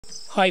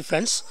Hi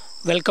friends,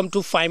 welcome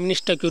to 5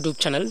 Minutes Tech YouTube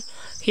channel.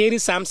 Here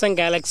is Samsung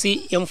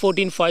Galaxy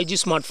M14 5G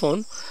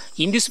smartphone.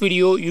 In this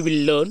video, you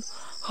will learn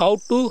how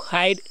to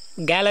hide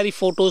gallery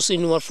photos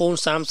in your phone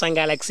Samsung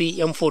Galaxy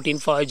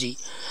M14 5G.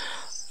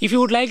 If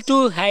you would like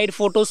to hide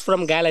photos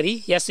from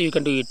gallery, yes, you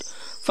can do it.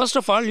 First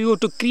of all, you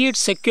have to create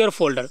secure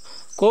folder.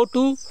 Go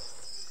to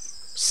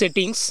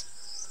settings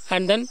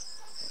and then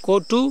go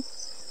to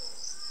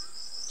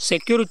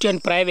security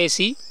and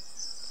privacy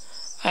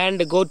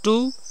and go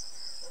to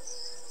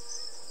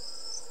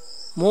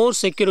more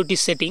security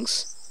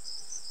settings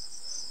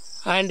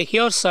and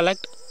here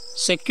select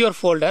secure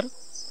folder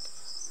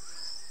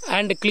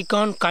and click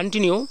on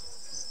continue.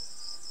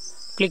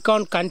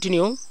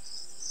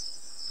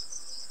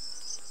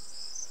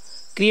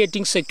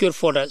 Creating secure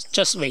folder.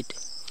 Just wait.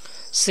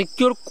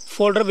 Secure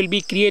folder will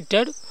be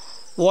created.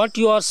 What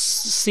you are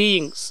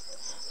seeing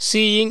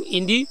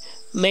in the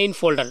main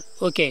folder.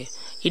 Okay,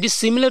 it is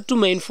similar to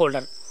main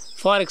folder.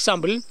 For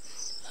example,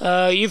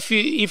 if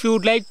you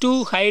would like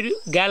to hide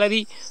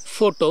gallery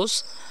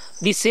photos,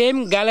 the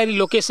same gallery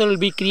location will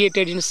be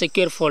created in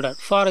secure folder.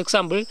 For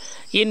example,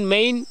 in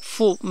main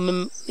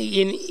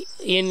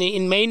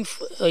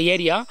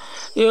area,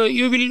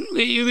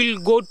 you will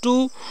go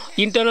to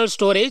internal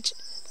storage,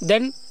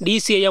 then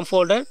DCIM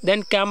folder,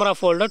 then camera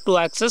folder to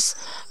access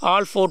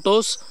all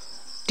photos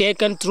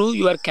taken through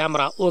your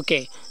camera.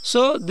 Okay,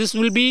 so this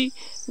will be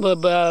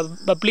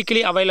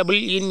publicly available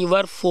in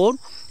your phone,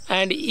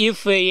 and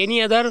if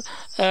any other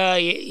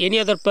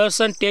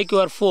person take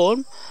your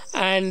phone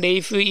and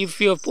if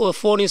your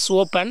phone is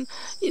open,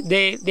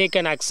 they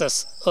can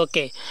access.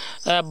 Okay,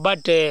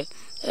 but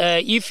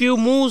if you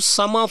move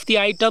some of the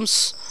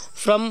items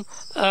from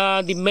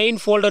the main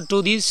folder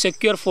to the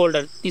secure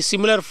folder, the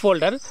similar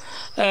folder,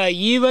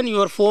 even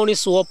your phone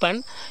is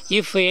open,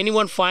 if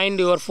anyone find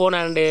your phone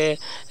and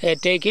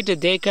take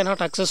it, they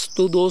cannot access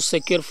to those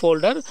secure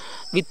folder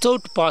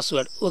without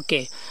password.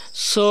 Okay,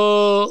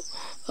 so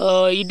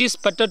it is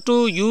better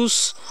to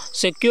use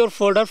secure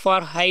folder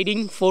for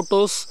hiding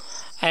photos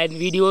and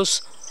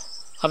videos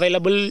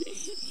available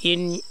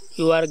in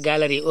your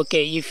gallery.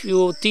 Okay, if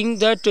you think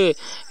that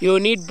you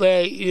need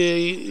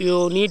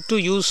to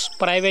use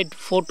private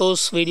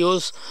photos,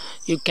 videos,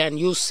 you can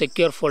use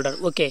secure folder.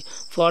 Okay,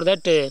 for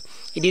that it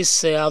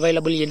is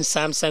available in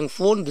Samsung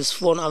phone, this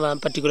phone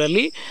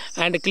particularly,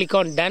 and click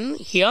on done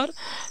here,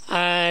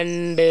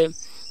 and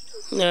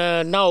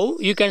now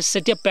you can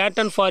set a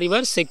pattern for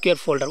your secure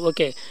folder.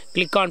 Okay,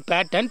 click on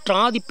pattern,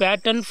 draw the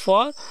pattern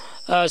for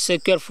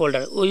secure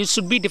folder. It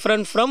should be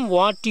different from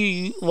what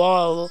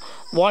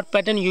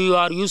pattern you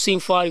are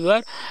using for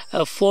your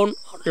phone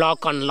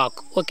lock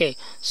unlock. Okay,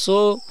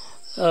 so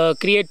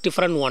create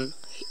different one.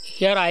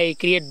 Here I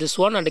create this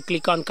one and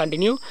click on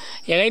continue.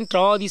 Again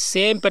draw the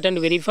same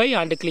pattern, verify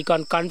and click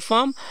on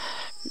confirm.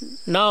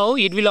 Now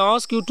it will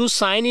ask you to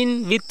sign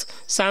in with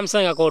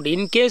Samsung account.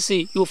 In case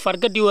you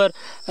forget your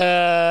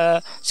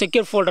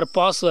secure folder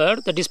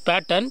password, that is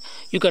pattern,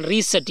 you can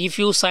reset. If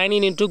you sign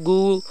in into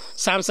Google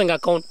Samsung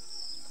account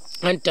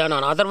and turn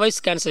on, otherwise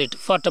cancel it.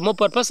 For demo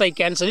purpose I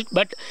cancel it,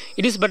 but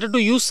it is better to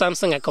use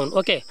Samsung account.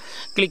 Okay,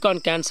 click on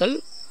cancel.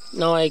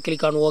 Now I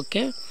click on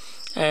OK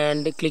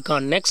and click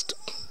on next.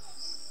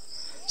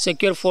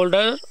 Secure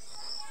folder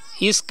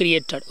is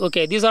created.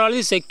 Okay, these are all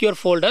the secure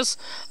folders,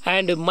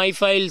 and my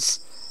files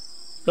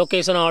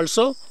location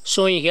also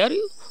showing here.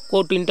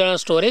 Go to internal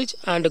storage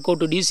and go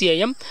to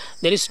DCIM.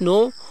 There is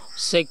no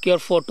secure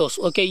photos.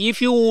 Okay,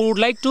 if you would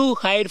like to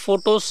hide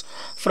photos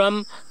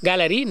from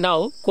gallery,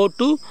 now go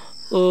to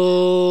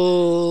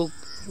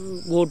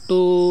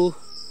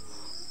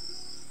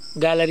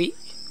gallery,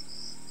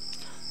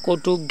 go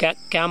to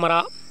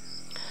camera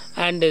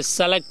and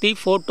select the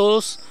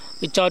photos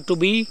which are to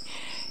be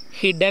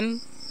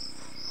hidden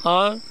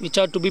or which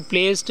are to be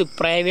placed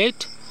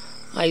private.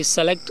 I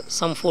select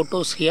some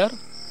photos here,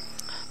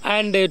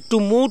 and to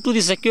move to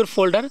the secure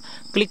folder,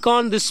 click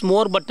on this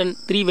more button,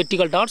 3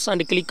 vertical dots,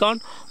 and click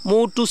on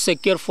move to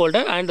secure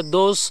folder, and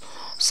those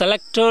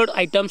selected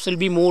items will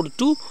be moved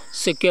to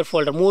secure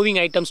folder. Moving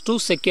items to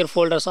secure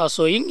folders are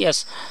showing.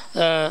 Yes,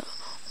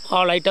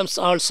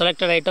 all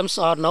selected items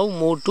are now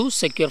moved to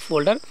secure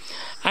folder,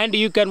 and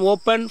you can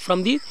open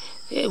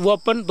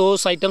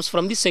those items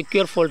from the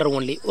secure folder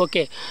only.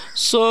 Okay,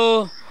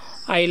 so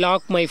I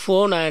lock my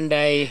phone and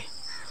I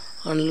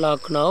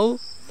unlock now.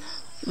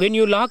 When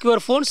you lock your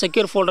phone,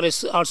 secure folder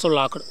is also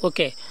locked.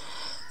 Okay,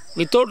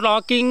 without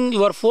locking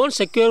your phone,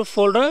 secure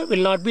folder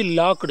will not be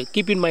locked.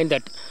 Keep in mind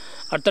that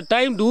at the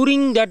time,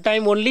 during that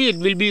time only, it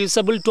will be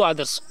visible to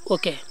others.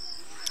 Okay,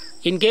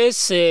 in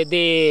case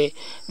they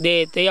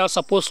are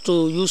supposed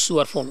to use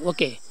your phone.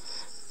 Okay,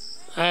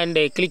 and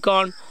click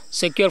on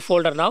secure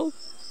folder. Now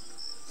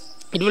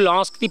it will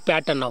ask the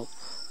pattern now.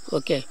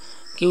 Okay,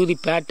 give the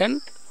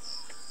pattern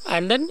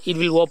and then it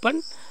will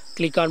open.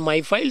 Click on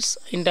my files,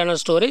 internal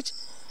storage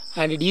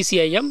and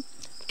DCIM,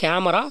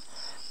 camera,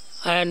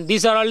 and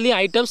these are all the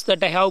items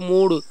that I have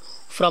moved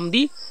from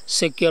the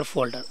secure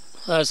folder,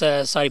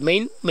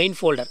 main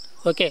folder.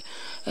 Okay,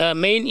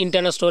 main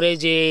internal storage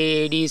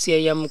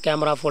DCIM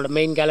camera folder,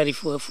 main gallery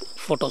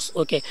photos.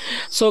 Okay,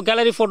 so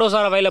gallery photos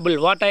are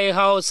available. What I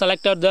have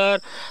selected there,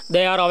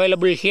 they are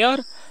available here.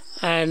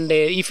 And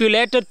if you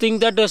later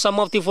think that some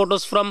of the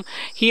photos from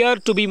here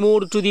to be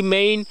moved to the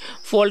main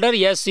folder,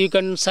 yes, you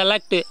can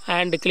select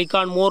and click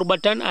on more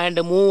button and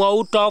move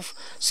out of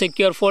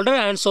secure folder,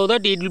 and so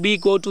that it will be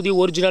go to the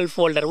original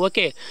folder.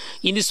 Okay,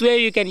 in this way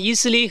you can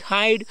easily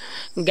hide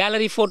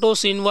gallery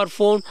photos in your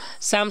phone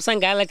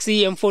Samsung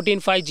Galaxy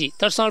M14 5G.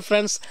 That's all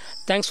friends,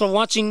 thanks for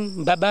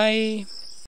watching, bye bye.